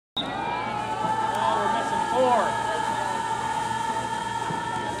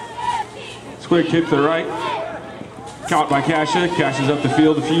Quick hit to the right. Caught by Kasha. Kasha's up the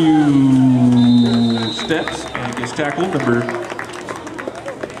field a few steps and gets tackled. Number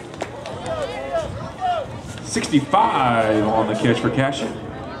 65 on the catch for Kasha.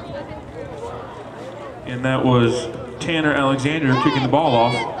 And that was Tanner Alexander kicking the ball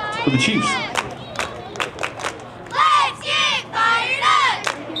off for the Chiefs. Let's get fired up!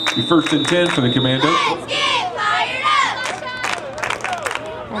 The 1st and 10 for the Commandos. Let's get fired up!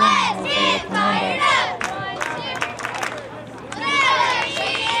 Let's get fired up!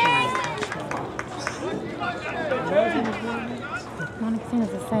 Monica is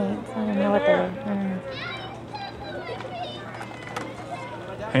the Saints. I don't know what they're.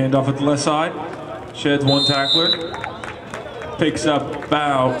 Hand off at the left side. Sheds one tackler. Picks up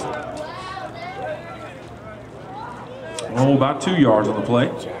about 2 yards on the play.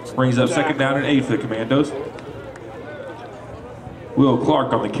 Brings up 2nd down and 8 for the Commandos. Will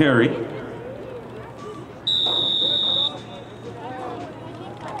Clark on the carry.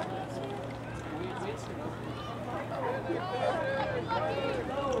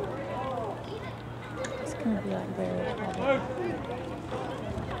 It's going to be like very.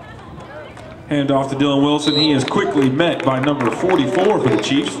 Hand off to Dylan Wilson. He is quickly met by number 44 for the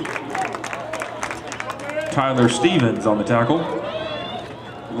Chiefs. Tyler Stevens on the tackle.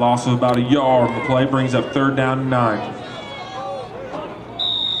 Loss of about a yard on the play. Brings up 3rd down and 9.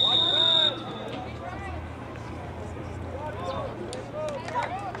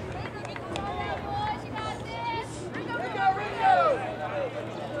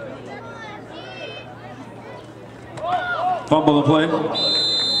 Fumble the play.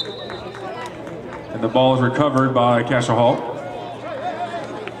 And the ball is recovered by Kasha Hall.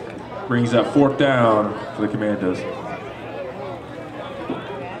 Brings up 4th down for the Commandos.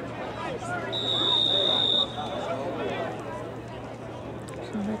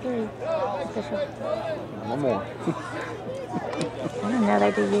 Number 3. Official. One more. I didn't know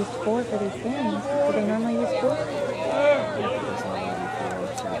they do use 4 for these games. Do they normally use 4?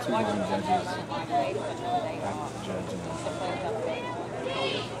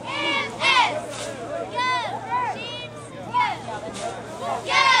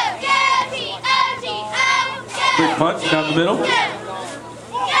 Quick punt down the middle.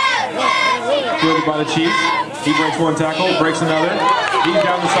 Fielded by the Chiefs. He breaks one tackle, breaks another. He's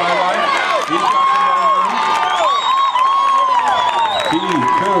down the sideline. He's got some He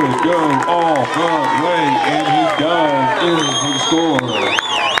could go all the way, and he does. Into the score.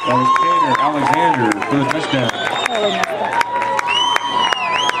 That was Tanner Alexander for the touchdown. Totally messed up.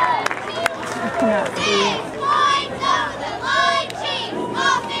 I cannot see.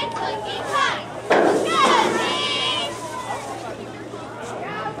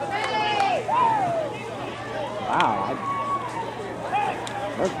 Wow.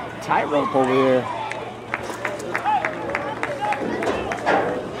 They're tightrope over here.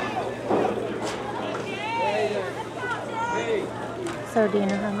 So do you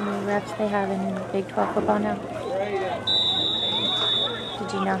know how many reps they have in Big 12 football now? Did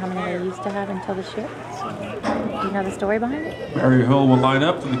you know how many they used to have until the shift? Do you know the story behind it? Barry Hill will line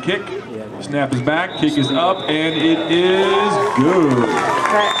up for the kick. Snap is back, kick is up, and it is good.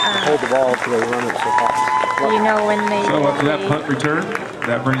 But, Hold the ball until they run it so fast. do you know when they... So after that punt return,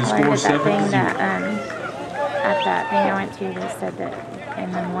 that brings the score 7-0. At that thing I went to, they said that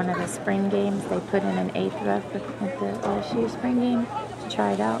in one of the spring games, they put in an 8th rep at the OSU spring game to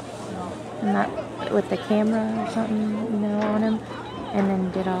try it out. And that, with the camera or something, on him. And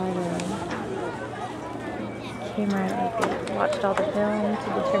then did all the camera, like they watched all the film to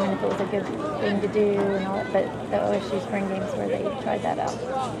determine if it was a good thing to do and all that. But the OSU spring games where they tried that out.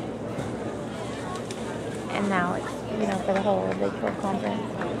 And now it's, for the whole Big 12 conference.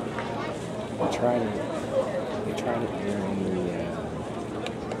 They tried it during the...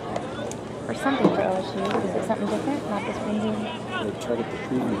 Or something for OSU. Is it something different? Not the spring game? They tried it the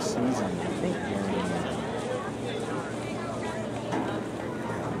previous season, I think, during...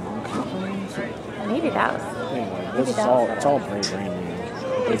 Maybe that was... Anyway, it's all very brand new.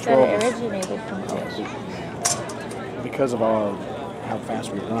 They said it originated from OSU. Because of how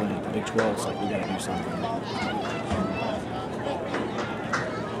fast we run it, the Big 12 is like, we got to do something.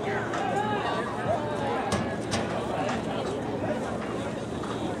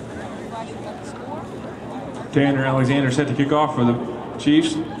 Tanner Alexander set to kick off for the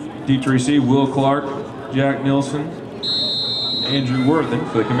Chiefs. Deep to receive, Will Clark, Jack Nilsson, Andrew Worthen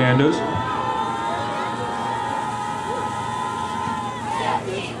for the Commandos.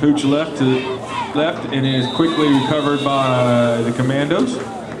 Hooch left and is quickly recovered by the Commandos.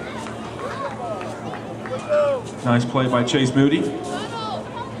 Nice play by Chase Moody.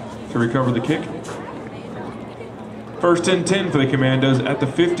 to recover the kick. First and 10 for the Commandos at the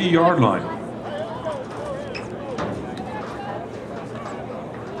 50-yard line.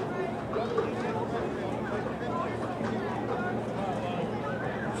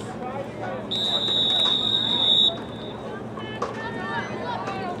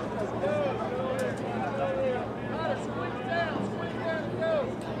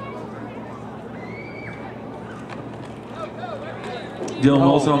 Dylan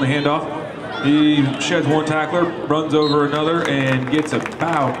Wilson on the handoff. He sheds one tackler, runs over another, and gets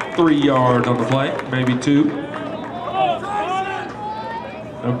about 3 yards on the play, maybe 2.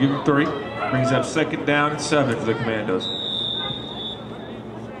 They'll give him 3. Brings up second down and 7 for the Commandos.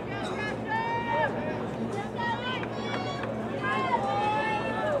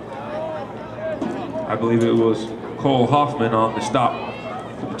 I believe it was Cole Hoffman on the stop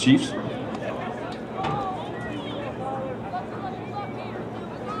for the Chiefs.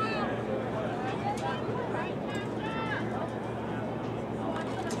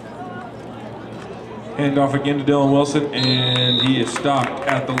 Handoff again to Dylan Wilson, and he is stopped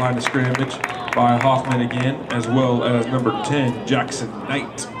at the line of scrimmage by Hoffman again, as well as number 10, Jaxon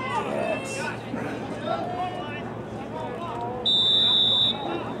Knight.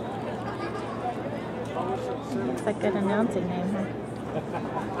 Looks like good announcing name, huh?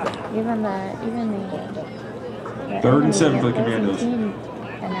 Even the 3rd and 7 for the opposing Commandos. team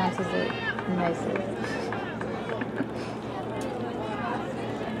announces it nicely.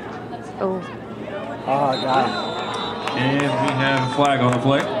 Oh. Oh, got And we have a flag on the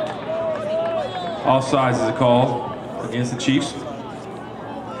play. Offsides is a call against the Chiefs.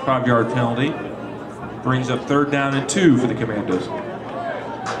 5-yard penalty. Brings up 3rd down and 2 for the Commandos.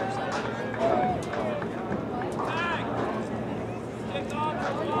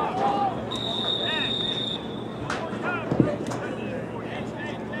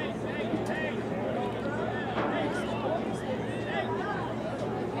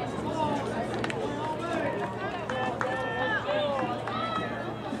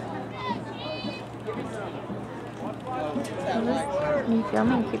 Me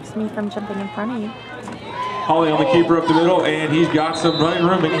filming keeps me from jumping in front of you. Holly on the keeper up the middle, and he's got some running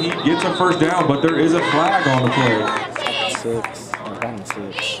room, and he gets a first down, but there is a flag on the play. 6. I'm counting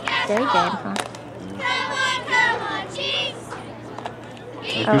 6. Very good, huh? Come on, Chiefs.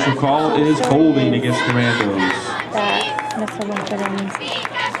 The official call is holding against Commandos. That Mr. Lynn put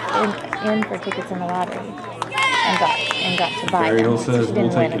in for tickets in the lottery and got to buy Barry them. Hill says She we'll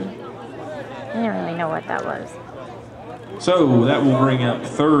didn't take win it. them. I didn't really know what that was. So that will bring up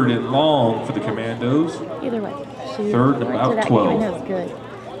 3rd and long for the Commandos. Either way, she 3rd and went about to that 12. game and it was good.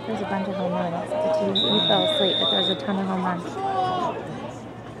 There's a bunch of home runs, but you fell asleep, but there's a ton of home runs.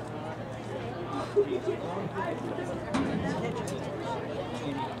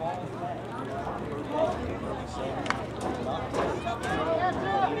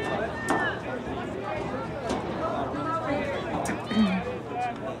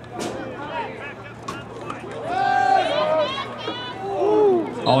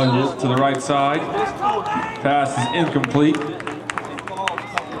 Ollie to the right side. Pass is incomplete. I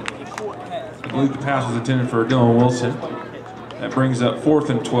believe the pass was intended for Dylan Wilson. That brings up 4th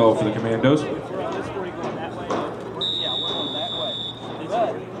and 12 for the Commandos.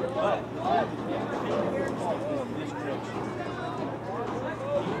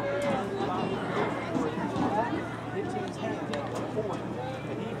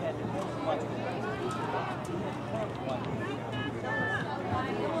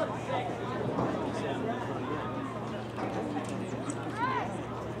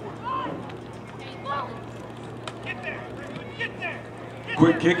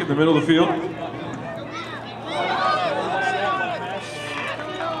 Quick kick in the middle of the field.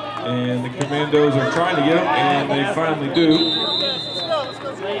 And the Commandos are trying to get him, and they finally do.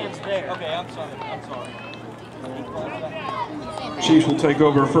 Okay, I'm sorry. Chiefs will take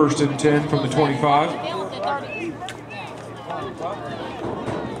over 1st and 10 from the 25.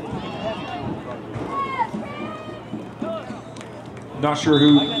 Not sure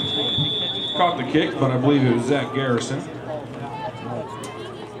who caught the kick, but I believe it was Zach Garrison.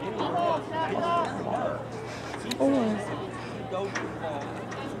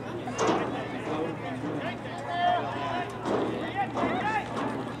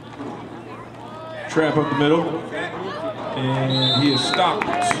 Trap up the middle, and he is stopped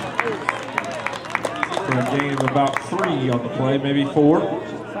for a gain of about 3 on the play, maybe 4.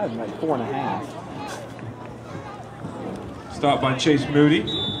 Like 4.5. Stopped by Chase Moody.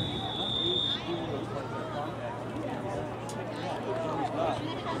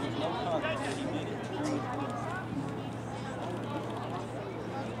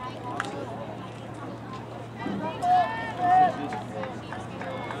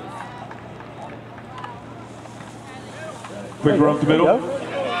 Quick run up the middle. Ooh,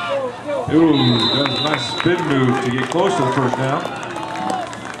 that was a nice spin move to get close to the first down.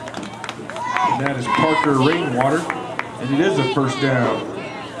 And that is Parker Rainwater, and it is a first down.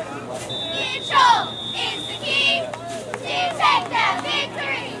 Control is the key to take that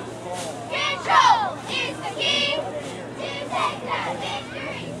victory. Control is the key to take that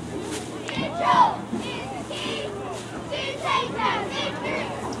victory. Control is the key to take that victory.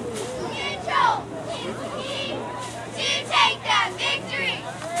 Control is the key to take that victory.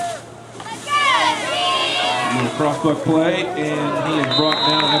 Let's go, team! A crossbuck play, and he is brought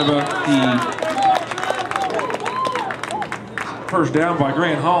down at about the first down by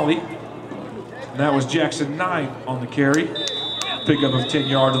Grant Hawley. And that was Jaxon 9 on the carry. Pickup of 10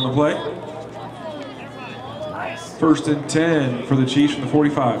 yards on the play. Nice. First and 10 for the Chiefs from the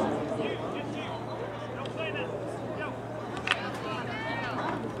 45.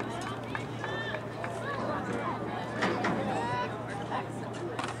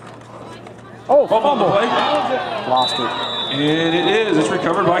 Oh, Fumble on the play. Lost it. And it is. It's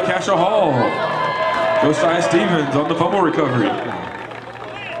recovered by Casha Hall. Josiah Stevens on the fumble recovery.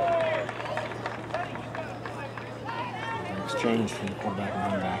 Exchanged from the quarterback and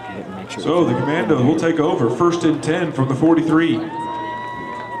running back. He didn't make sure. So the Commandos will take over. First and 10 from the 43.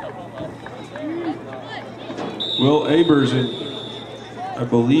 Will Abers and I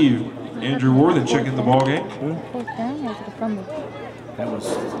believe Andrew Worthen checking the ball game. Fourth down or was it a fumble? That was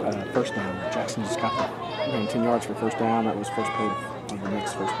first down. Jaxon just got ran 10 yards for first down. That was first play on the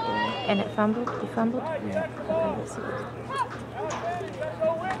next first down. And it fumbled? He fumbled? Yeah. Okay, let's see.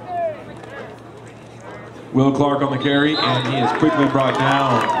 Will Clark on the carry, and he is quickly brought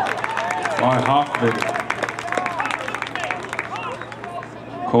down by Hoffman.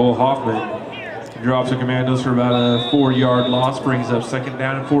 Cole Hoffman drops the Commandos for about a 4-yard loss, brings up second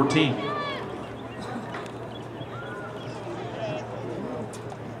down and 14.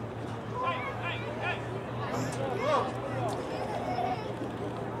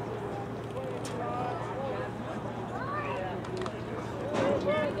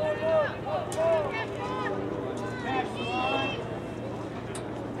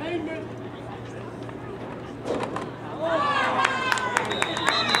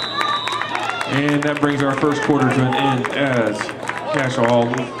 And that brings our first quarter to an end as Casha Hall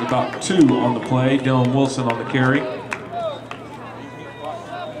with about 2 on the play. Dylan Wilson on the carry.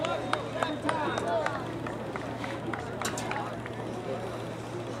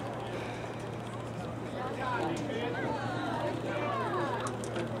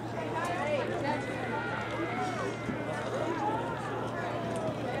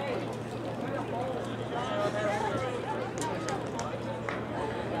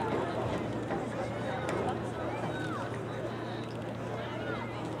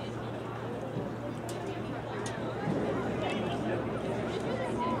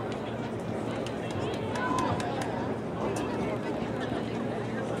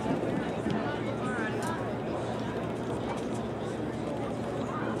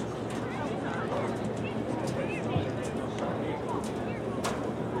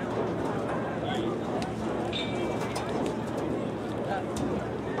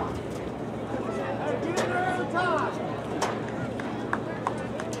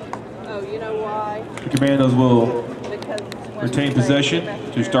 The Commandos will retain possession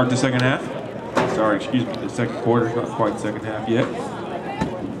to start the second half. Sorry, excuse me, the second quarter, not quite the second half yet.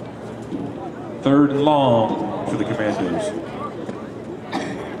 Third and long for the Commandos.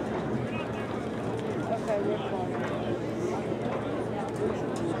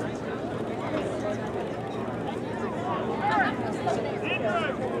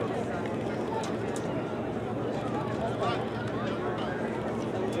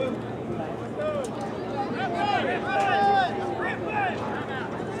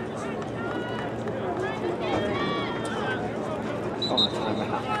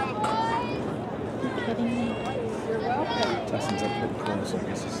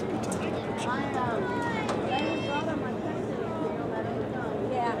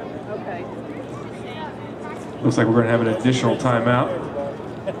 Looks like we're going to have an additional timeout.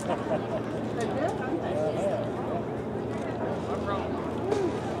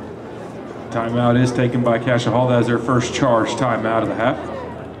 Timeout is taken by Casha Hall. That is their first charge timeout of the half.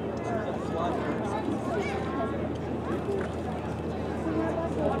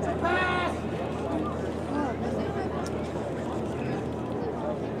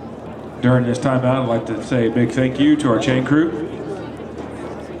 During this timeout, I'd like to say a big thank you to our chain crew.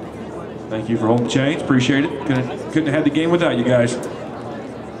 Thank you for holding the chains. Appreciate it. Couldn't have had the game without you guys. Go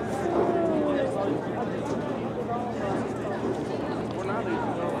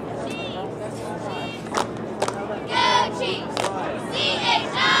Chiefs!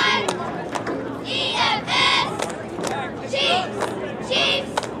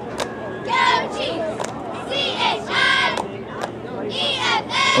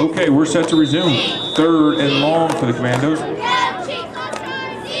 Okay, we're set to resume. 3rd and long for the Commandos.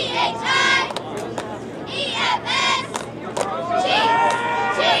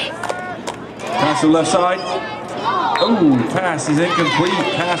 Pass to the left side. Oh, pass is incomplete.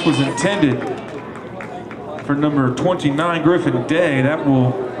 Pass was intended for number 29, Griffin Day. That will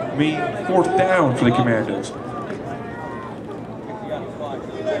mean 4th down for the Commandos.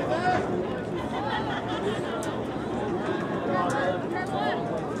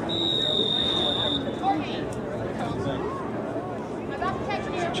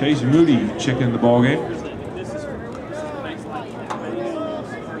 Chase Moody checking the ball game.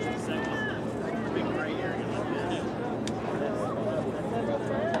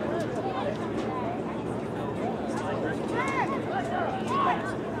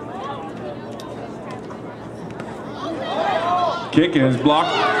 Kick is blocked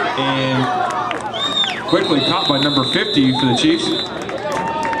and quickly caught by number 50 for the Chiefs.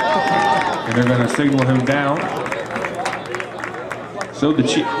 And they're going to signal him down. So the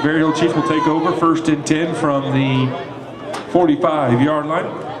Berry Hill Chiefs will take over 1st and 10 from the 45-yard line.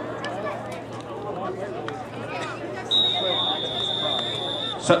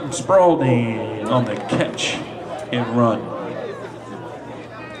 Sutton Spalding on the catch and run.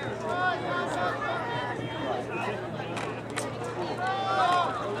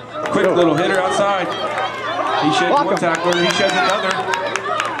 Quick little hitter outside. He sheds one tackler, he sheds another.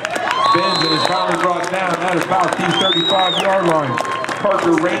 Spins and is finally brought down at about the 35-yard line.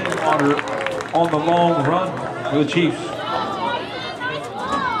 Parker Rainwater on the long run for the Chiefs.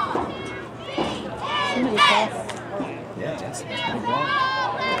 Yeah, that's pretty long.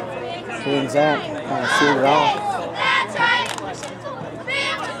 He and Zach kind of sealed it off. That's right.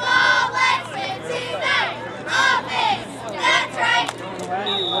 Football lesson tonight. Offense. That's right.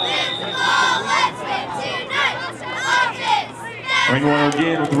 Football lesson tonight. Offense. Rainwater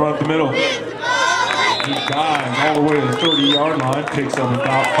again with the run up the middle. He dives all the way to the 30-yard line, picks up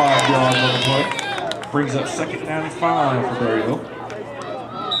about 5 yards on the play. Brings up 2nd down and 5 for Berry Hill.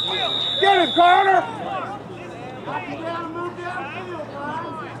 Get it, Carter!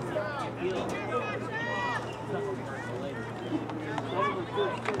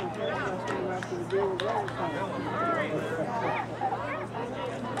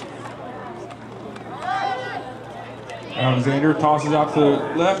 Alexander tosses out to the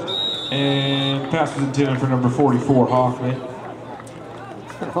left, and pass was intended for number 44, Hoffman.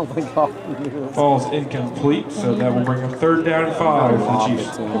 Oh my God. Ball's incomplete, so that will bring up 3rd down and 5 for the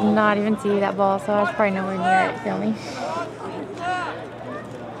Chiefs. Did not even see that ball, so I was probably nowhere near it filming.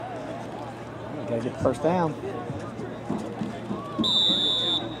 Gotta get the 1st down.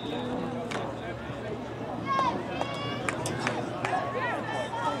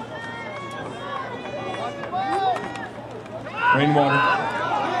 Rainwater.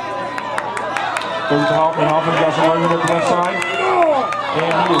 Goes to Hoffman. Hoffman got some running up the left side.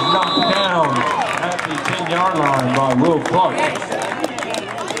 And he is knocked down at the 10-yard line by Will Clark.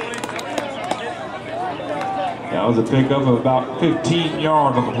 That was a pickup of about 15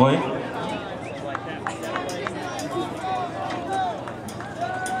 yards on the play.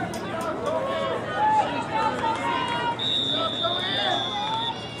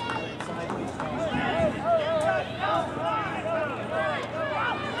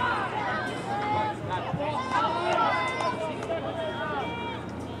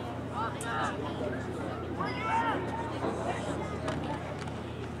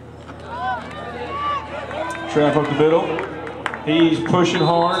 Trap up the middle. He's pushing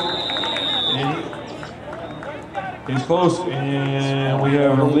hard. And he's close. And we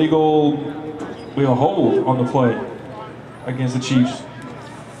have an illegal hold on the play against the Chiefs.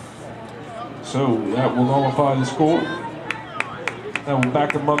 So that will nullify the score. That will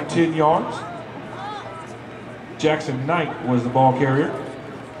back them up 10 yards. Jackson Knight was the ball carrier.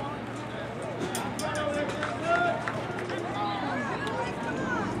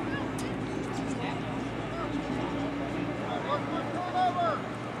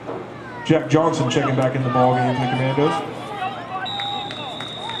 Jack Johnson checking back in the ball game for the Commandos.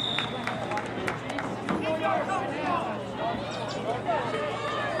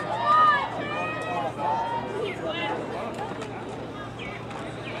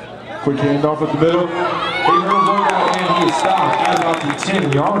 Quick handoff at the middle. He hurls one out and he is stopped at about the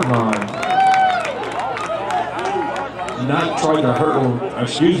 10-yard line. Knight tried to hurdle,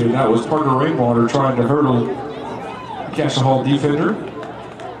 excuse me, that was Parker Rainwater trying to hurdle Castle Hall defender.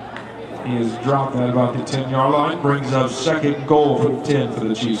 He is dropped at about the 10-yard line, brings up 2nd goal for the 10 for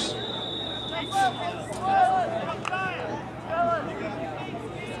the Chiefs.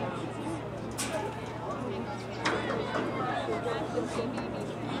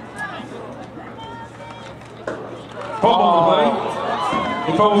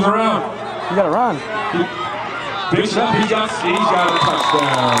 He fumbles around. You gotta run. He picks it up. He's got a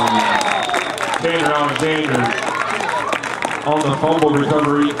touchdown. Tanner Alexander on the fumble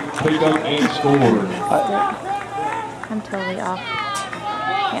recovery, picked up and scored. I'm totally off.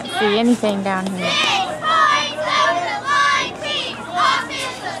 Can't see anything down here. 6 points over the line, team.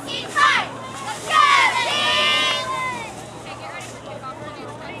 Offense looking tight.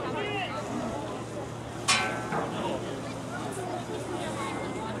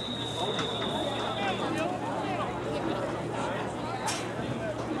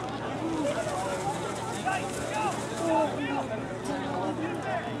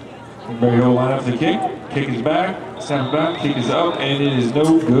 Ready to line up the kick. Kick is back, snap back, kick is up, and it is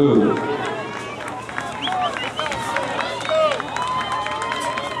no good.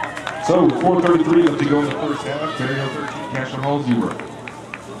 So 4:33 left to go in the first half. Terrio 13, Jaxon Hall 0.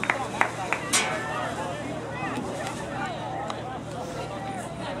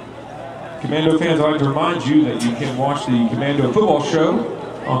 Commando fans, I'd like to remind you that you can watch the Commando football show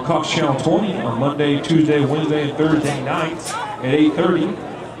on Cox Channel 20 on Monday, Tuesday, Wednesday, and Thursday nights at 8:30.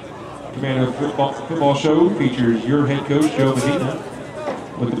 Commando football show features your head coach, Joe Medina,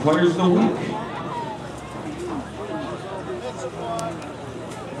 with the players of the week.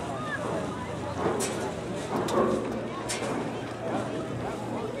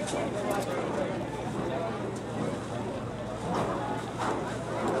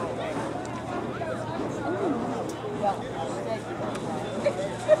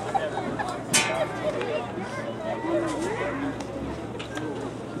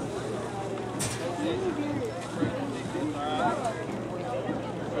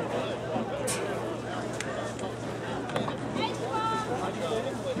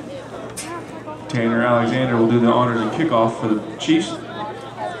 Tanner Alexander will do the honors and kickoff for the Chiefs.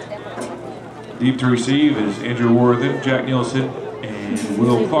 Deep to receive is Andrew Worthen, Jack Nielsen, and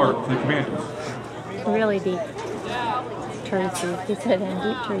Will Clark for the Commandos. Really deep to receive. He said, and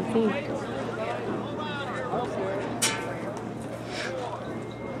deep to receive.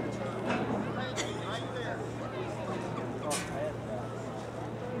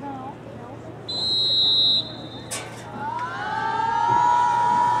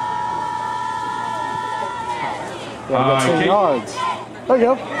 Yeah, 10 yards. There you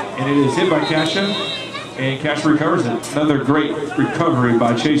go. And it is hit by Kasha, and Kasha recovers it. Another great recovery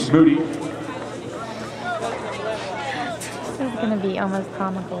by Chase Moody. This is going to be almost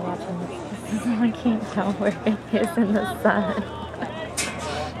comical watching this. I can't tell where it is in the sun.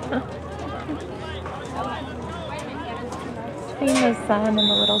 Between the sun and the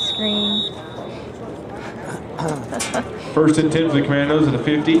little screen. First and 10 for the Commandos at the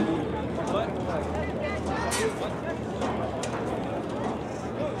 50.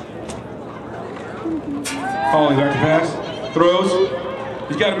 Hawley back to pass, throws,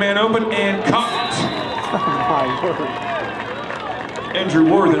 he's got a man open and caught. Andrew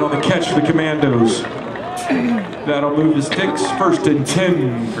Worthen on the catch for the Commandos. That'll move the sticks. First and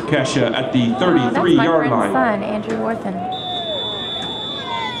 10 for Kasha at the 33-yard line. That's my friend's son, Andrew Worthen. I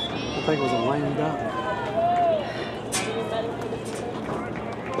think it was a lame duck.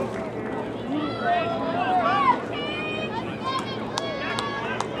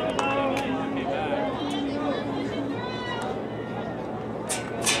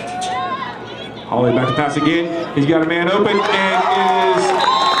 Hawley back to pass again. He's got a man open and is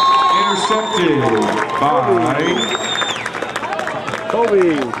intercepted by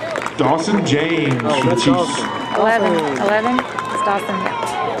Kobe. Dawson James. Oh, that's Dawson. 11. It's Dawson, yeah.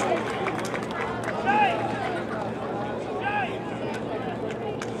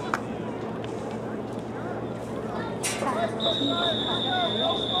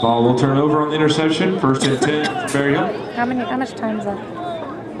 Ball will turn over on the interception. First and 10 for Berry Hill. How much time is left?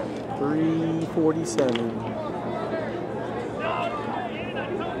 3:47.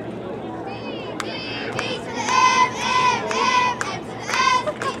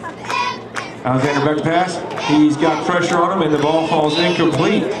 Alexander back to pass. He's got pressure on him and the ball falls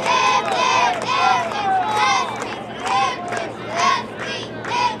incomplete.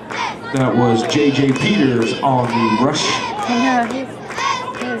 That was J.J. Peters on the rush. I know, he's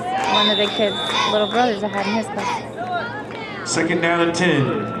one of the kids' little brothers I had in his class. Second down and 10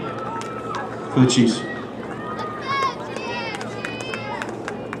 for the Chiefs.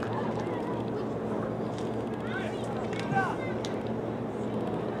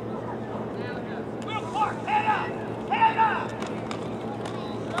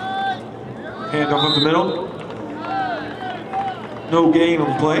 Hand off up the middle. No gain on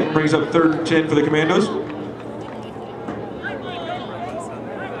the play. Brings up third and 10 for the Commandos.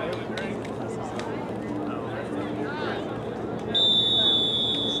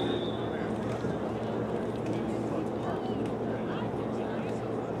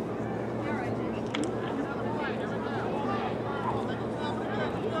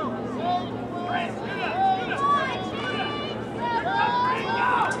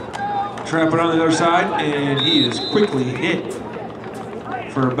 Trapping on the other side, and he is quickly hit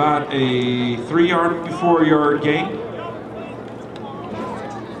for about a 3-yard, 4-yard gain.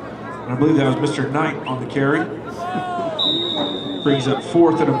 I believe that was Mr. Knight on the carry. Brings up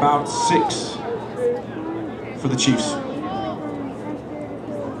 4th and about 6 for the Chiefs.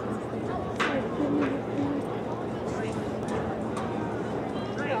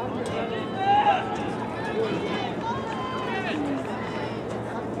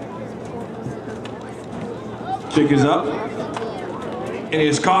 Kick is up, and it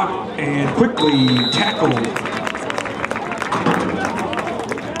is caught and quickly tackled.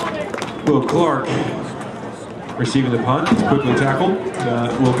 Will Clark receiving the punt, quickly tackled.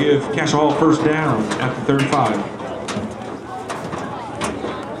 Will give Castle Hall first down at the 35.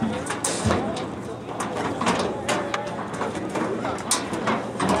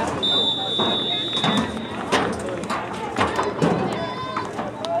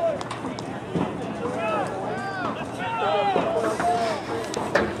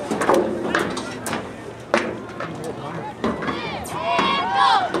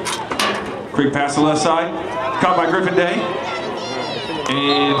 Quick pass to the left side, caught by Griffin Day,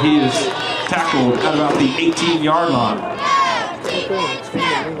 and he is tackled at about the 18-yard line. I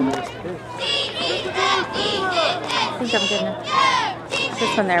think I'm good enough.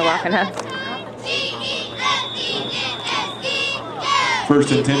 Just when they're walking up.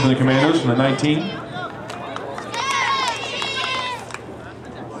 First and 10 for the Commandos from the 19.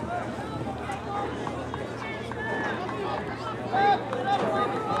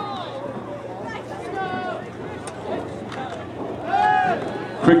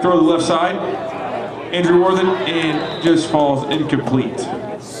 Quick throw to the left side. Andrew Worthen, and just falls incomplete.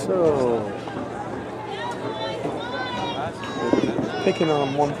 So, picking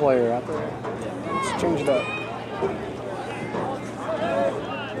on one player out there. Let's change it up.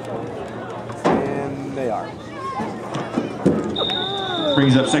 And they are.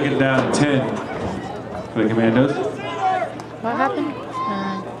 Brings up 2nd down and 10 for the Commandos. What happened?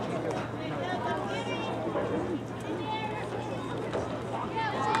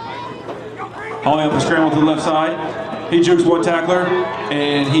 Hauling up the scramble to the left side. He jukes one tackler,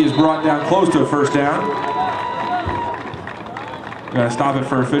 and he is brought down close to a first down. We're going to stop it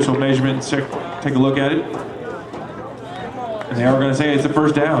for official measurement and take a look at it. And they are going to say it's a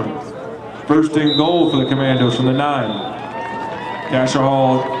first down. First and goal for the Commandos from the 9. Castle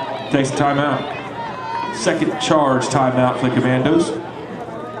Hall takes a timeout. Second charge timeout for the Commandos.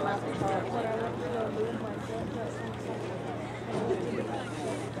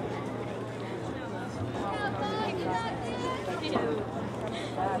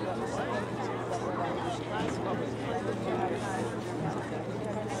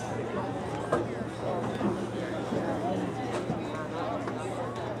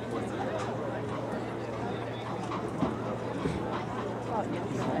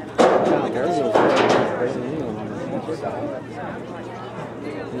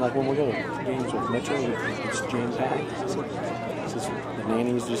 Like when we go to games with Metro, it's jam packed. It's just the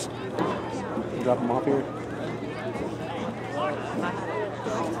nannies just drop them off here.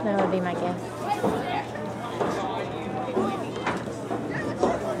 That would be my guess.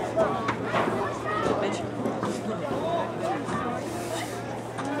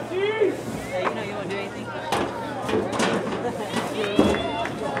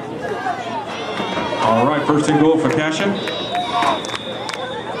 All right, first and goal for Cashin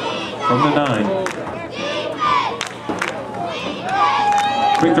from the 9.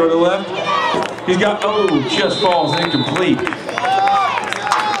 Quick throw to the left. He's got, just falls incomplete.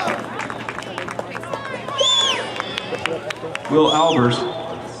 Will Albers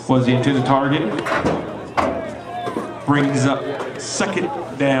was the intended target. Brings up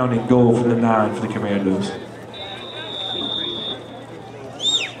 2nd down and goal from the 9 for the Commandos.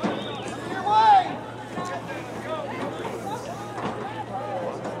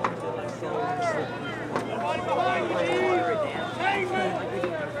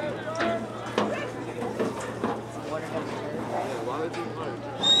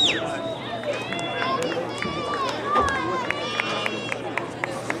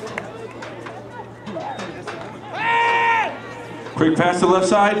 Quick pass to the left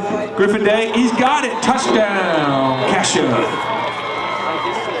side. Griffin Day, he's got it. Touchdown, Cassia.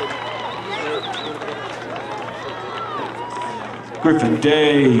 Griffin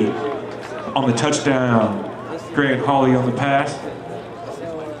Day on the touchdown. Grant Hawley on the pass.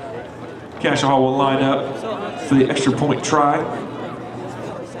 Cassia Hall will line up for the extra point try.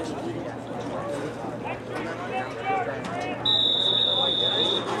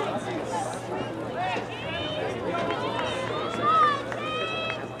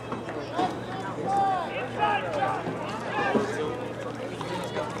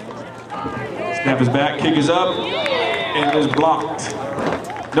 Snap is back, kick is up, and is blocked.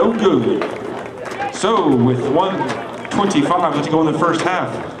 No good. So with 1:25 left to go in the first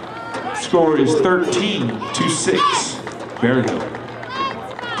half, score is 13-6. Berryhill.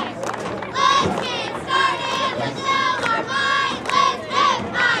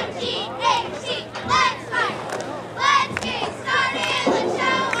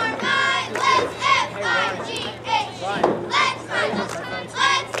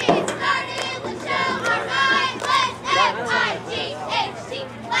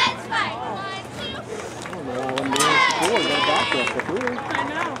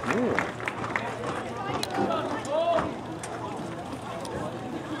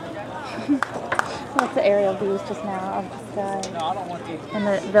 That's the aerial views just now of the sky. No, I don't want to. And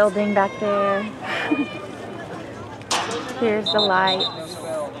the building back there. Here's the lights.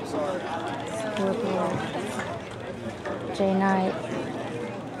 Scorpion. J Knight.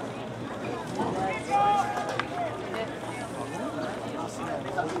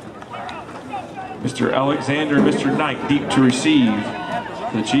 Mr. Alexander and Mr. Knight deep to receive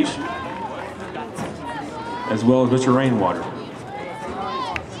for the Chiefs, as well as Mr. Rainwater.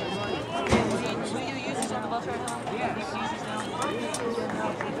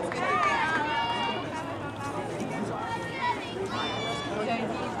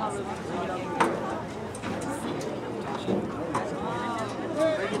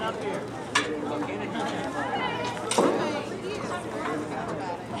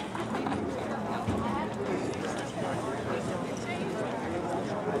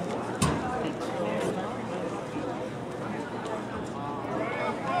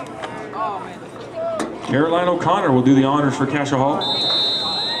 Caroline O'Connor will do the honors for Cassia Hall.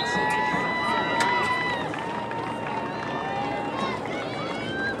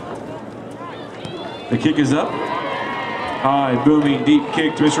 The kick is up. High, booming, deep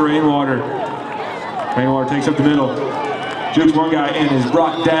kick to Mr. Rainwater. Rainwater takes up the middle. Jukes one guy and is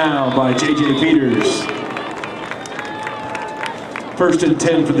brought down by J.J. Peters. 1st and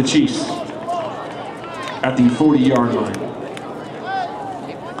 10 for the Chiefs at the 40-yard line.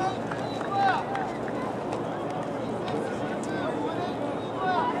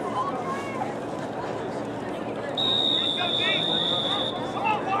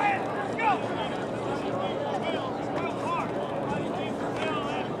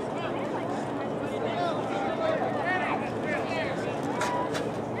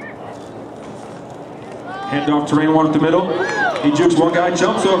 Hand off to Rainwater at the middle. He jukes one guy,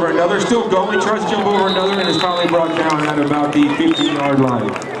 jumps over another, still going, tries to jump over another, and is finally brought down at about the 15-yard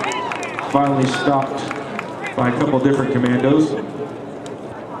line. Finally stopped by a couple different commandos.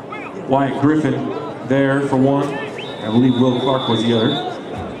 Wyatt Griffin there for one. I believe Will Clark was the other.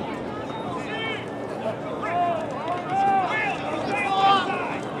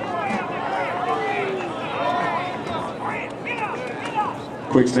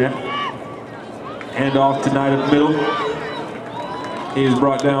 Quick snap. Hand off tonight up the middle. He is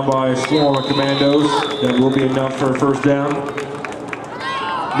brought down by a swarm of commandos. That will be enough for a first down.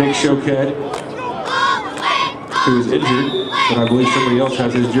 Nick Choquette, who is injured, but I believe somebody else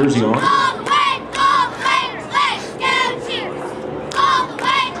has his jersey on.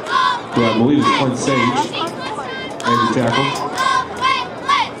 Who I believe is Clint Sage. And the tackle.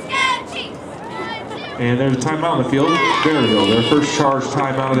 And there's a timeout on the field. Berryhill, their first charge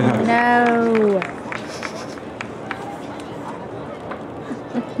timeout of the half. No.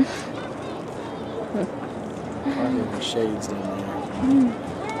 Probably the shades down there.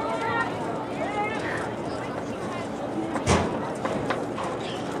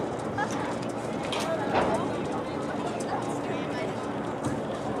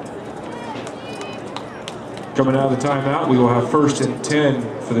 Coming out of the timeout, we will have 1st and 10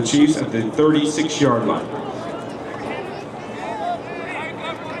 for the Chiefs at the 36-yard line.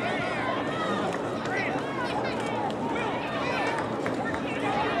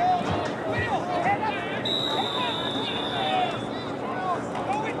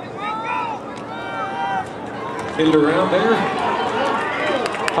 Hit it around there.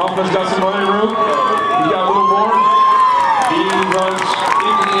 Hoffman's got some running room. He's got a little more. He runs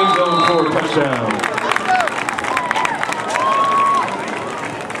into the end zone for a touchdown.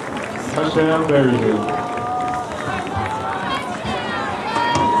 Touchdown, Berryhill.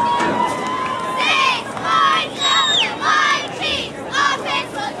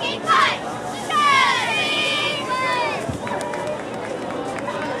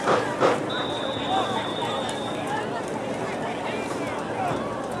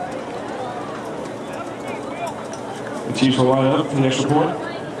 The Chiefs will line up for the extra point.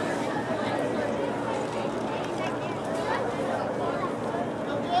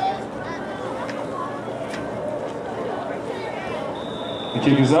 The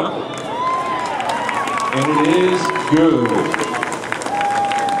kick is up. And it is good.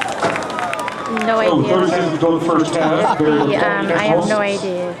 No idea. 30 seconds to go the first half. I have no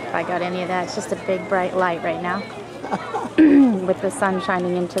idea if I got any of that. It's just a big bright light right now with the sun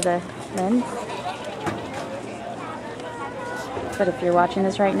shining into the lens. But if you're watching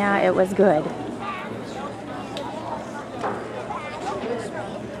this right now, it was good.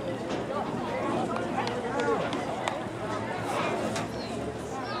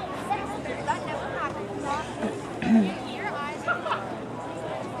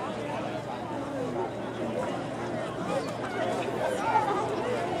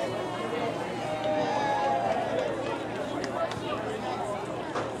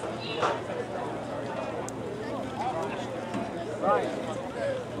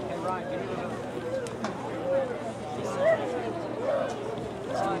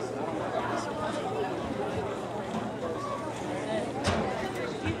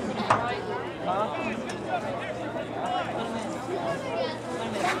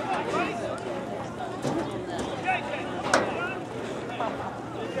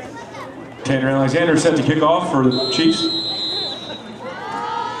 Tanner Alexander set to kick off for the Chiefs.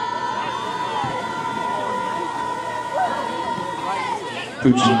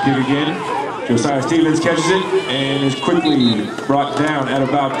 Pooch kick again. Josiah Stevens catches it and is quickly brought down at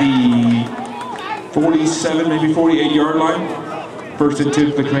about the 47, maybe 48-yard line. First and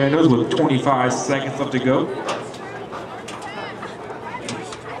 10 for the Commandos with 25 seconds left to go.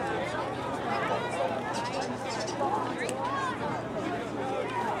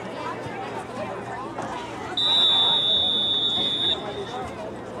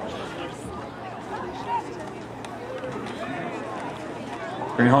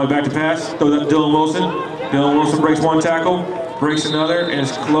 Grant Holly back to pass, throws up Dylan Wilson. Dylan Wilson breaks one tackle, breaks another, and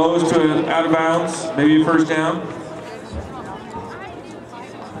is close to an out of bounds, maybe a first down.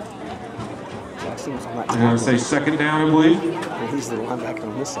 I'm going to say second down, I believe. He's the linebacker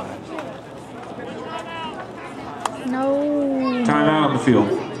on this side. No. Timeout on the field.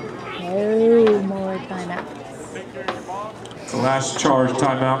 No more timeouts. The last charge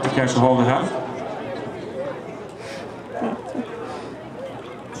timeout to catch the ball in the half.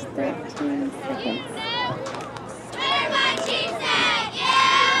 13 seconds. Where my Chiefs at?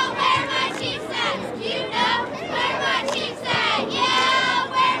 Yeah, where my Chiefs at? You know where my Chiefs at?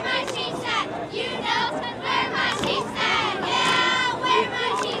 Yeah, where my Chiefs at? You know where my Chiefs at? Yeah, where my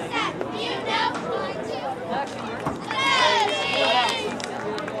Chiefs at? You know. 1, 2, 3.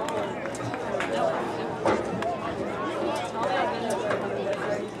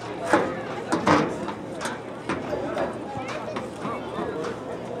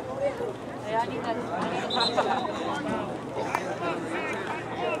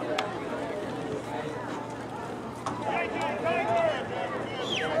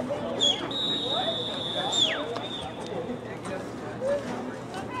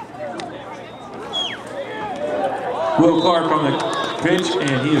 Will Clark on the pitch,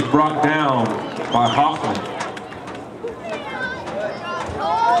 and he is brought down by Hoffman.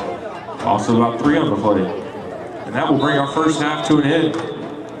 Also about 3 on the play. And that will bring our first half to an end.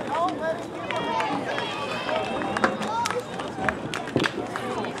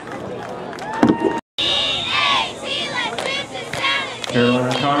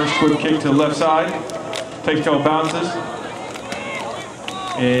 Carolina Connors, quick kick to the left side. Takes till bounces.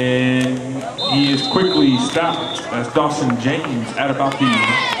 And he is quickly stopped as Dawson James at about the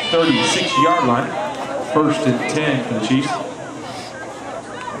 36-yard line. First and 10 for the Chiefs.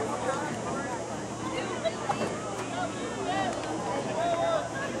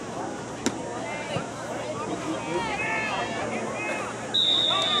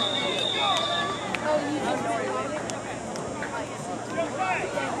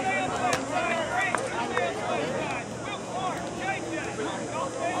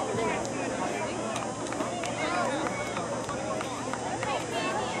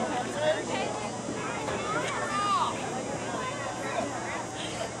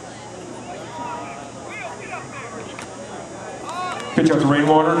 Pitch out to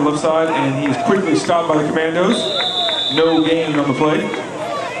Rainwater, left side, and he is quickly stopped by the Commandos. No gain on the play.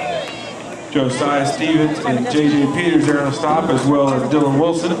 Josiah Stevens and J.J. Peters there on the stop, as well as Dylan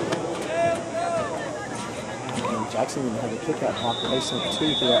Wilson. Jaxon had a kick out hawk, but they sent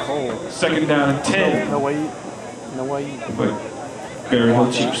 2 through that hole. Second down and 10. No way you. But Berry Hill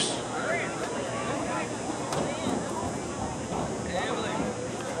Chiefs.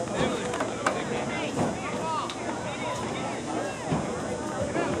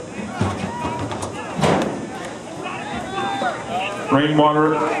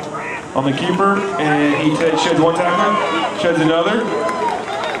 Rainwater on the keeper, and he sheds one tackle, sheds another.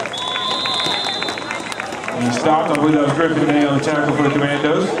 He stopped. I believe that was Griffin Day on the tackle for the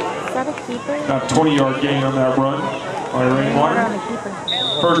Commandos. Is that a keeper? About a 20-yard gain on that run by Rainwater. On a keeper.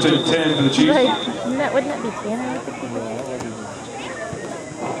 First and 10 for the Chiefs. Like, wouldn't that be Tanner with the keeper?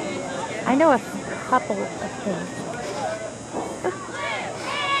 I know a couple of things.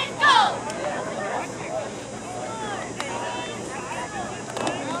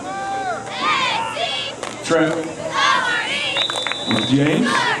 Trap. James.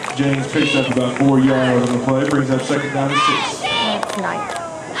 James picks up about 4 yards on the play, brings up second down to 6. That's nice.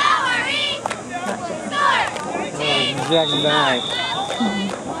 Not just. Jaxon back.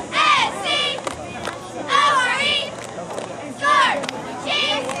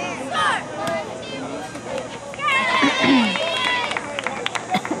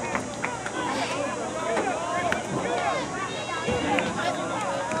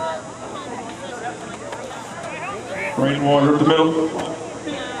 Rainwater up the middle.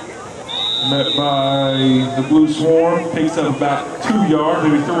 Met by the Blue Swarm. Picks up about 2 yards,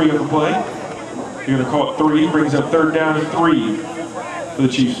 maybe 3 on the play. You're going to call it 3. Brings up third down and 3 for the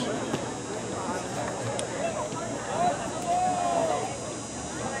Chiefs.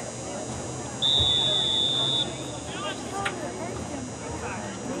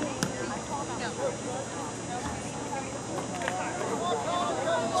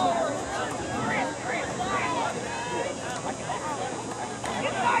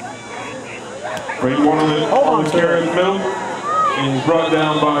 Rainwater on the carry in the middle, and he's brought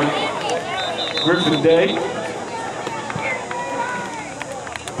down by Griffin Day.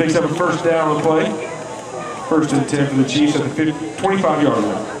 Picks up a first down on the play. First and 10 for the Chiefs at the 25-yard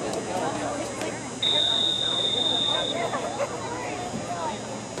line.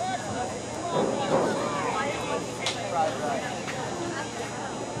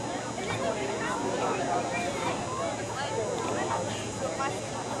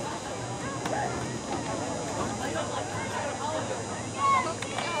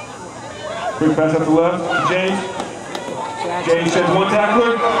 Quick pass up the left to James. James sheds one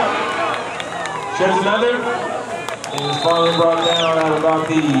tackler. Sheds another. And is finally brought down at about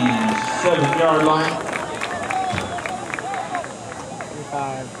the 7-yard line.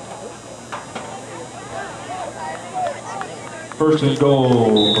 25. First and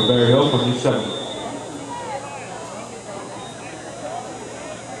goal for Berry Hill from the 7.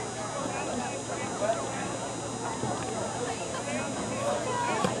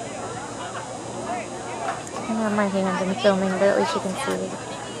 I have my hands in filming, but at least you can see it.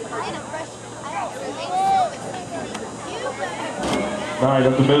 Knight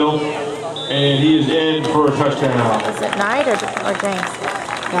up the middle, and he is in for a touchdown. Is it Knight or James?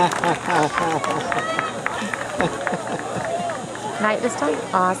 Knight this time?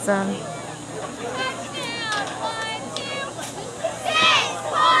 Awesome.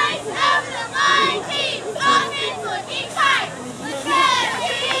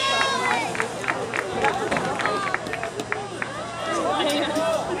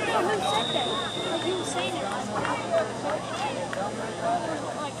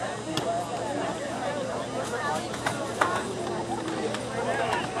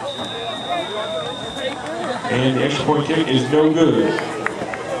 And the extra point kick is no good.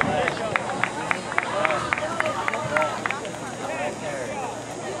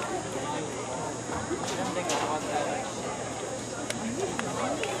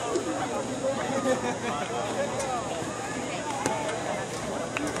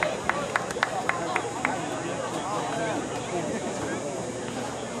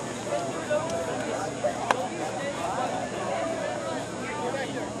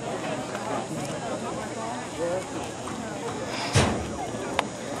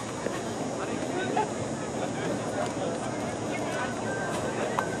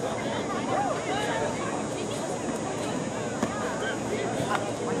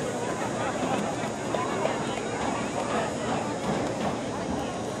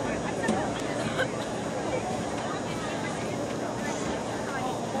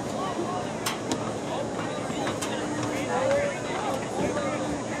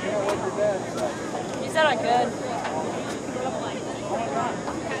 You said I could.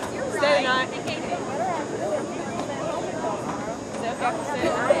 Stay the night. Is it okay to stay the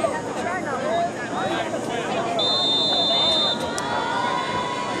night?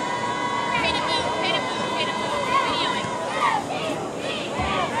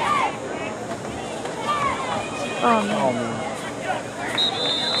 Oh man. Oh,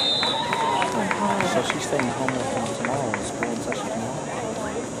 man. So she's staying home with him tomorrow. School and session tomorrow.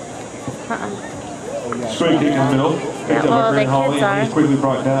 Oh, yeah. Straight kick in the middle. Picked up by Grant Holly, and he's quickly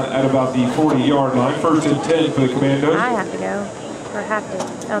brought down at about the 40-yard line. First and 10 for the Commandos. I have to go. Or have to.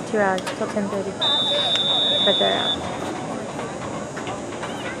 Oh, 2 hours till 10:30. but they're out.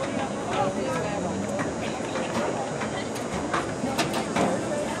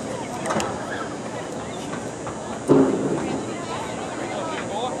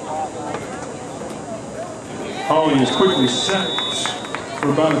 Holly is quickly sacked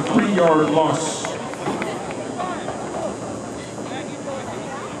for about a 3-yard loss.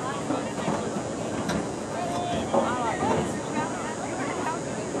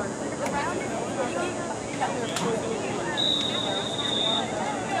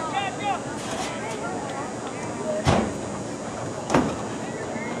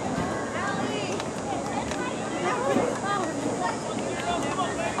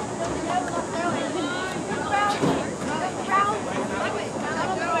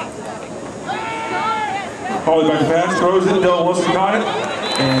 Holly back to pass, throws it, Dylan Wilson caught it,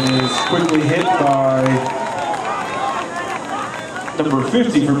 and is quickly hit by number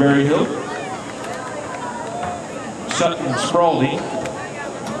 50 for Berry Hill, Sutton Sprawley.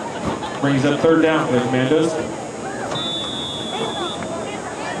 Brings up 3rd down for the Commandos.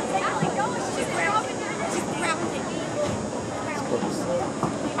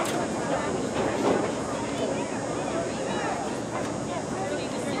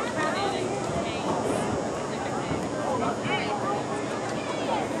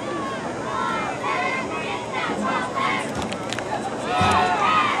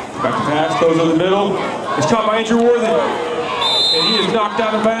 Back to pass, goes in the middle. It's caught by Andrew Worthen, and he is knocked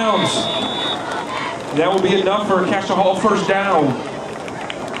out of bounds. That will be enough for a Castle Hall 1st down.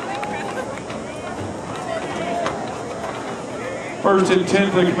 First and 10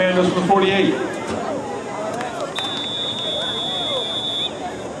 for the Commandos from the 48.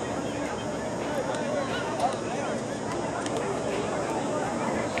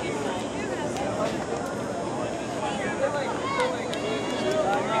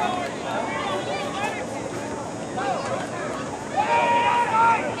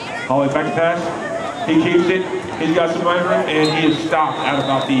 Holly back to pass. He keeps it. He's got some running room, and he is stopped at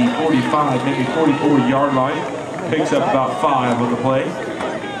about the 45, maybe 44-yard line. Picks up about 5 on the play.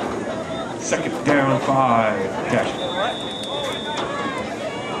 2nd down, 5. Catch.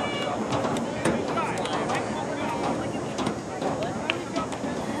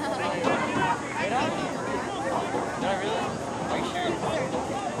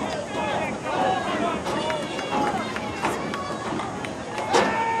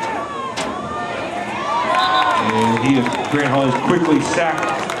 Grant Hall is quickly sacked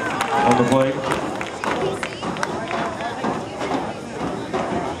on the play.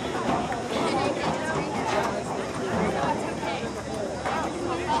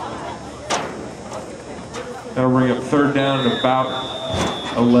 That'll bring up 3rd down at about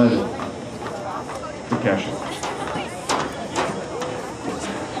 11 for Cashin.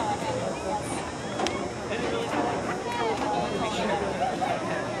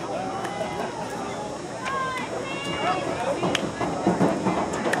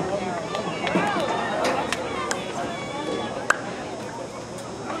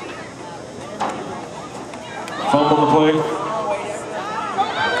 Fumble on the play.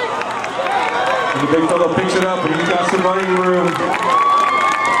 And the big fellow picks it up, and he's got some running room.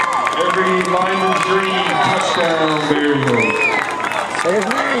 Every lineman's dream, touchdown, Berry Hill. Say his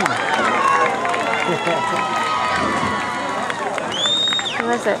name. Who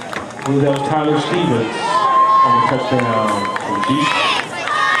was it? I believe that was Tyler Stevens on the touchdown for the Chiefs.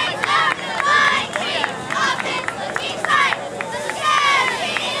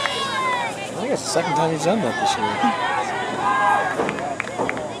 I think it's the 2nd time he's done that this year.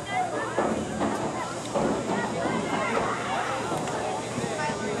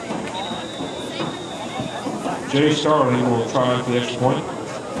 Jay Starling will try for the extra point.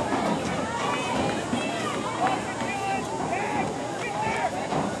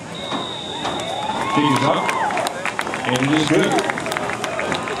 Kick is up, and it is good.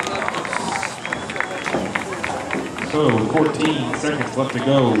 So, 14 seconds left to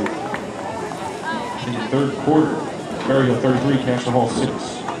go in the 3rd quarter. Berry Hill 33, Castle Hall 6.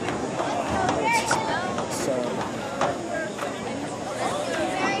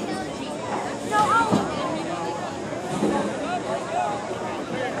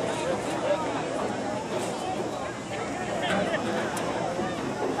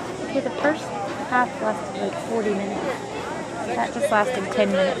 Okay, the first half lasted like 40 minutes. That just lasted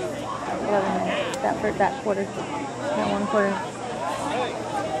 10 minutes, 11 minutes. That quarter, that 1 quarter.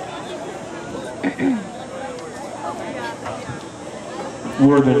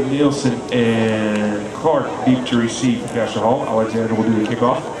 Worthen, Nielsen, and Clark deep to receive for Castle Hall. Alexander will do the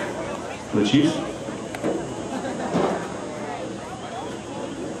kickoff for the Chiefs.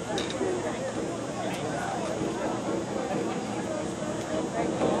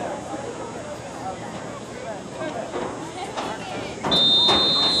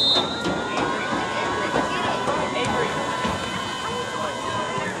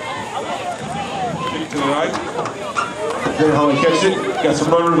 Then Holly catches it. Got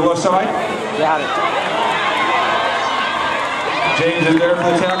some runner to the left side. Got it. James is there for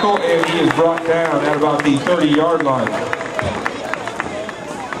the tackle, and he is brought down at about the 30-yard line.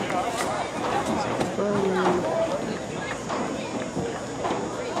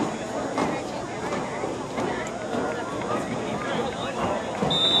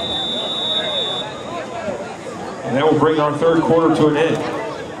 And that will bring our third quarter to an end.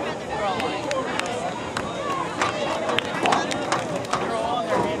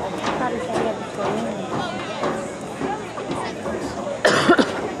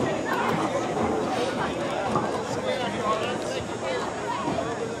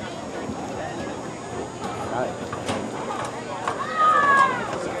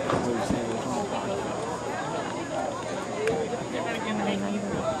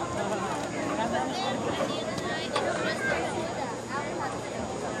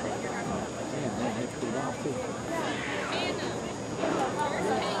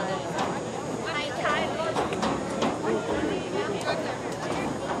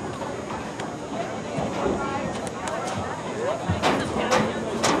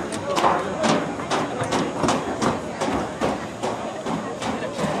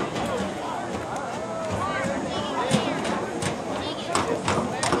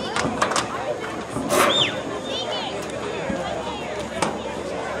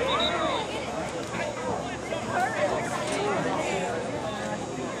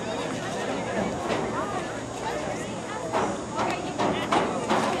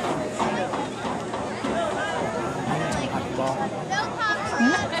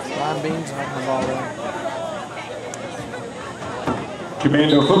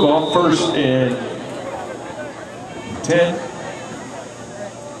 Commando football, first and 10.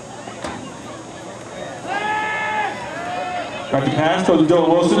 Back to pass, goes to Dylan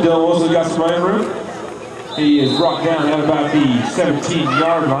Wilson. Dylan Wilson's got some running room. He is brought down at about the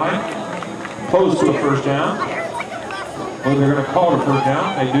 17-yard line. Close to the first down. Well, they're going to call it a first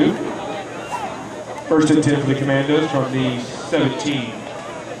down. They do. First and 10 for the Commandos from the 17.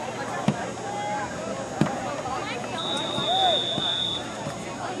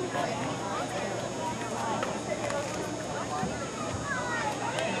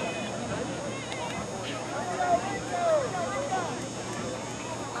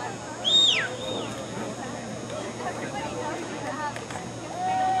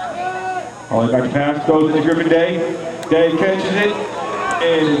 All the way back to pass, goes into Griffin Day. Day catches it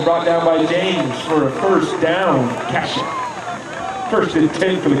and is brought down by James for a first down catch. First and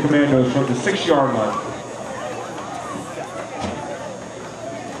 10 for the Commandos from the 6-yard line.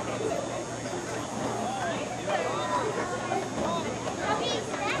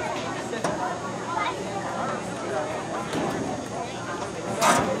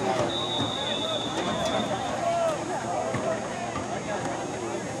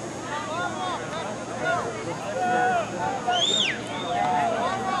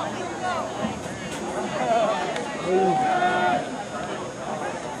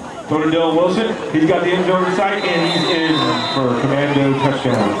 Go to Dylan Wilson. He's got the end zone in sight, and he's in for a Commando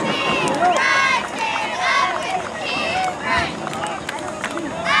touchdown.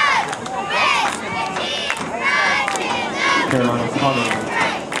 Carolina Connor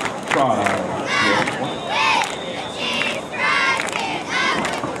try.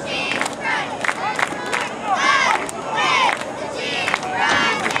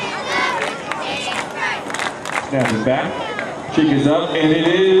 Snap is back. Kick is up, and it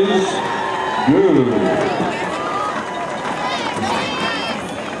is good.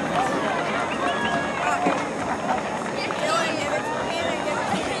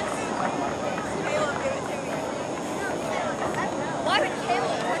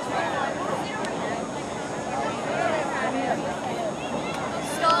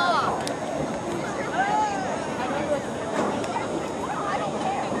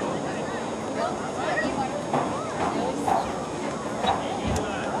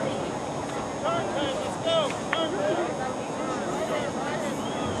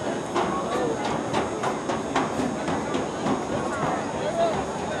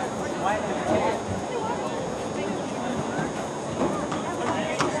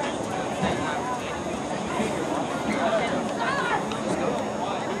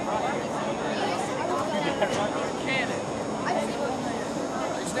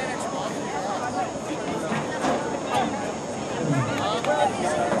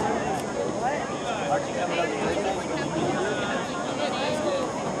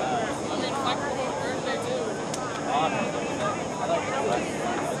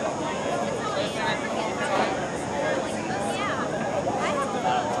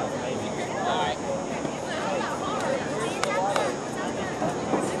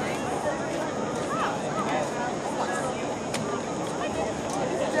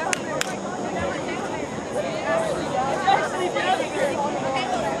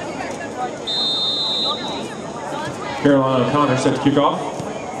 Carolina O'Connor set to kick off.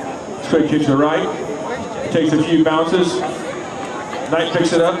 Straight kick to the right. Takes a few bounces. Knight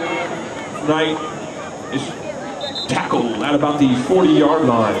picks it up. Knight is tackled at about the 40-yard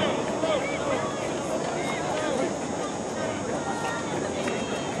line.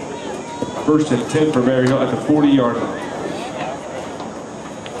 First and 10 for Berryhill at the 40-yard line.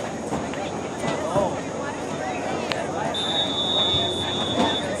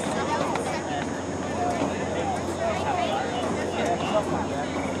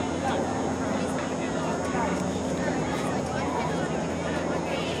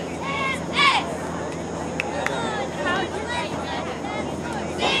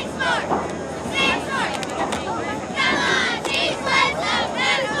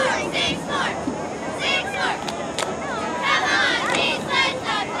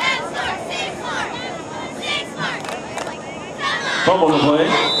 Fumble the play,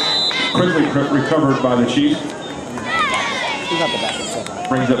 quickly recovered by the Chiefs.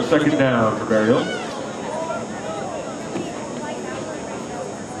 Brings up second down for Berryhill.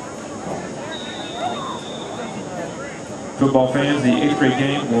 Football fans, the 8th grade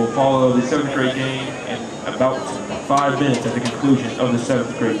game will follow the 7th grade game in about 5 minutes at the conclusion of the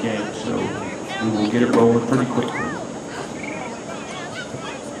 7th grade game, so we will get it rolling pretty quickly.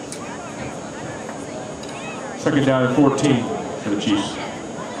 Second down and 14 for the Chiefs.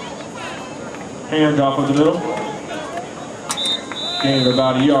 Hand off of the middle. Gain of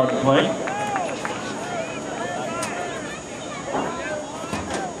about a yard to play.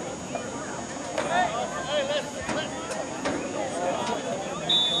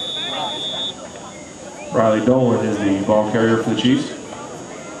 Riley Dolan is the ball carrier for the Chiefs.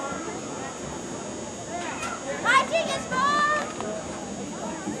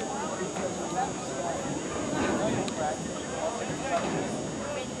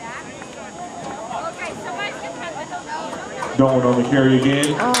 Dolan on the carry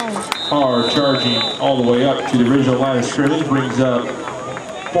again. Hard charging all the way up to the original line of scrimmage. Brings up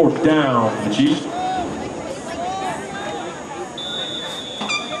 4th down for the Chiefs.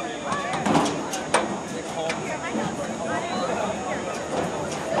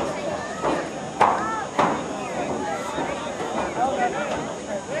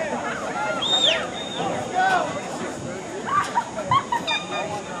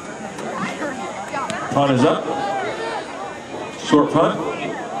 Punt is up. Short punt.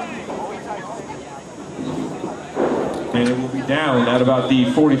 And it will be down at about the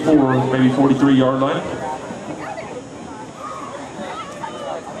 44, maybe 43-yard line.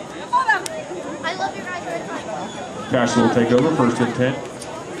 Castle will take over, 1st and 10.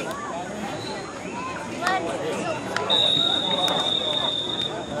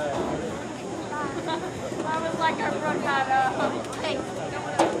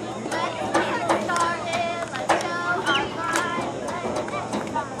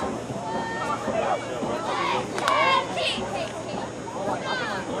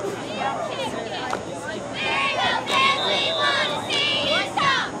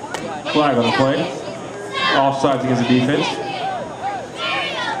 Flag on the play. Offsides against the defense.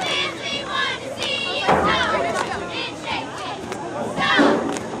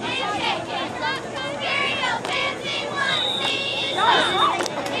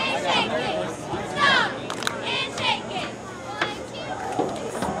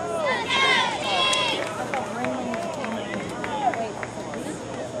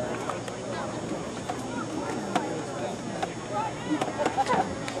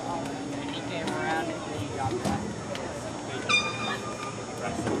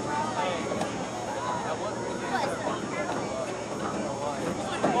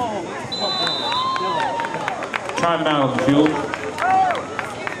 Timeout on the field.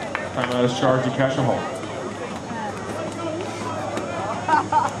 Timeout is charged to catch a hole.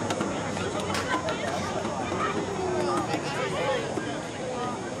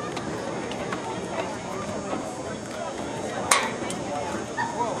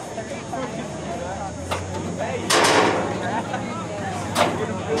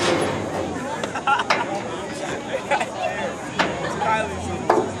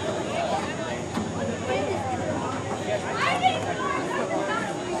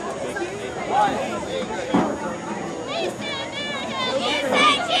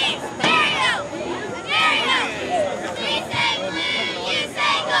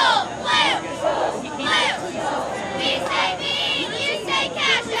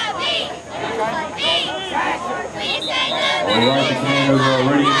 All right, the Commandos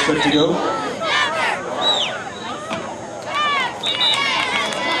are ready and set to go.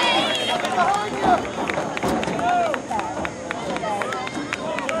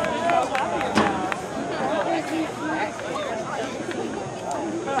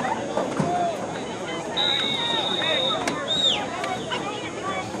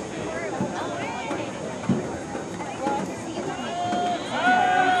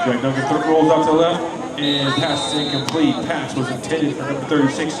 Jack Duncan rolls out to the left, and pass is incomplete. Pass was intended for number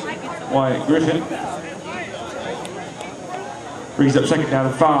 36, Wyatt Griffin. Brings up second down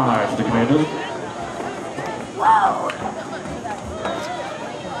and 5 for the Commandos.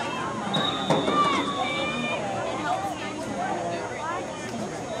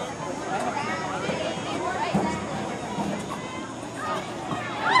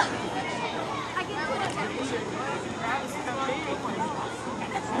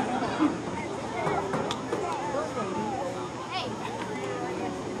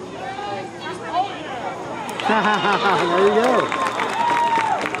 There you go.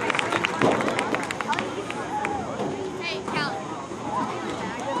 Hey, count.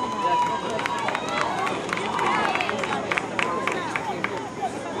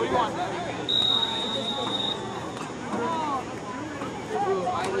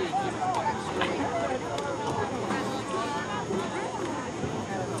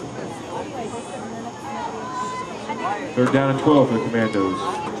 Third down and 12 for the Commandos.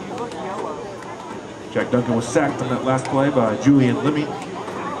 Jack Duncan was sacked on that last play by Julian Lemmy.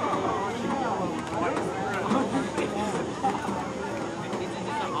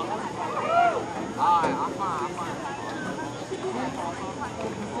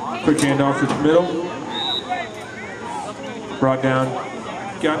 Quick handoff to the middle. Brought down,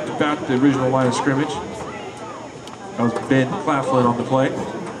 got about the original line of scrimmage. That was Ben Claflin on the play.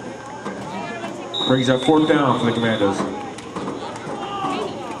 Brings up fourth down for the Commandos.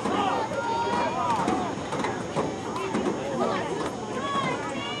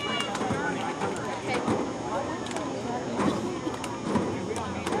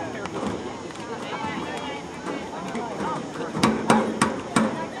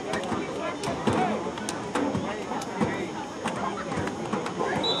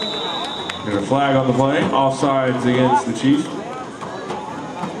 There's a flag on the play, offsides against the Chiefs.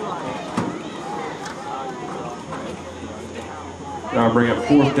 Now bring up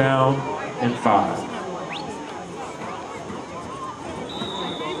fourth down and 5.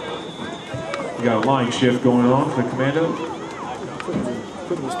 We got a line shift going on for the Commandos.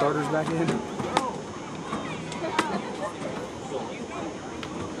 Putting the starters back in.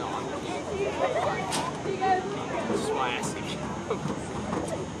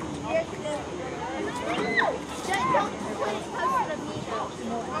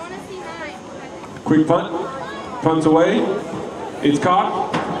 Quick punt. Punts away. It's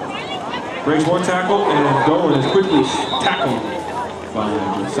caught. Breaks one tackle and going is quickly tackled by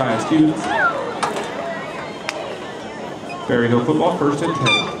Josiah Stevens. Berry Hill football, first and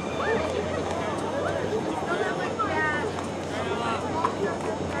 10.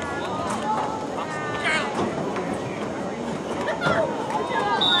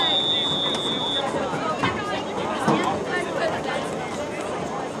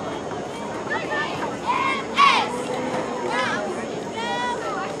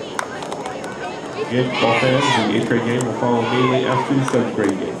 Again, all fans, the 8th grade game will follow immediately after the 7th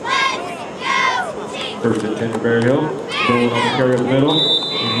grade game. First and 10 for Berry Hill. Going on the carry up the middle.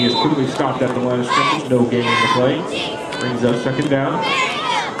 And he is quickly stopped at the line of scrimmage. No gain in the play. Brings up second down.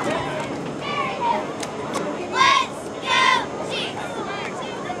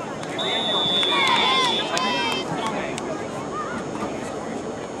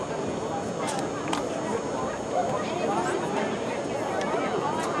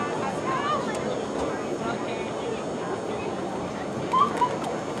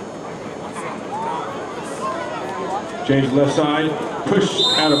 James left side, pushed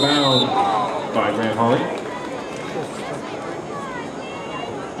out of bounds by Grant Holly.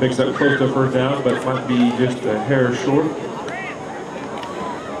 Picks up close to first down, but might be just a hair short.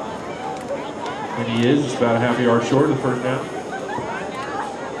 And he is about a half a yard short of the first down.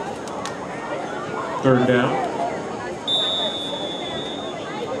 Third down.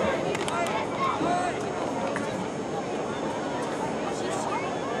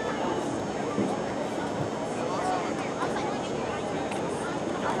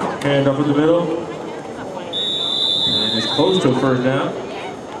 Hand up in the middle. And it's close to a first down.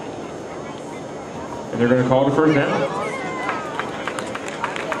 And they're going to call it a first down.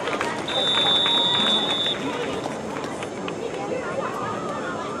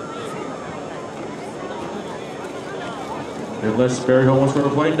 Unless Berry Hill wants to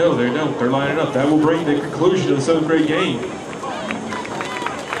run a play? No, they don't. They're lining up. That will bring the conclusion of the 7th grade game.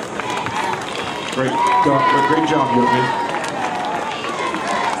 Great job, Yogi.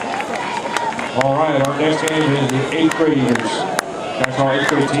 All right, our next game is the 8th graders. That's our 8th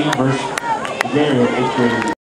grade team versus the Berry Hill 8th graders.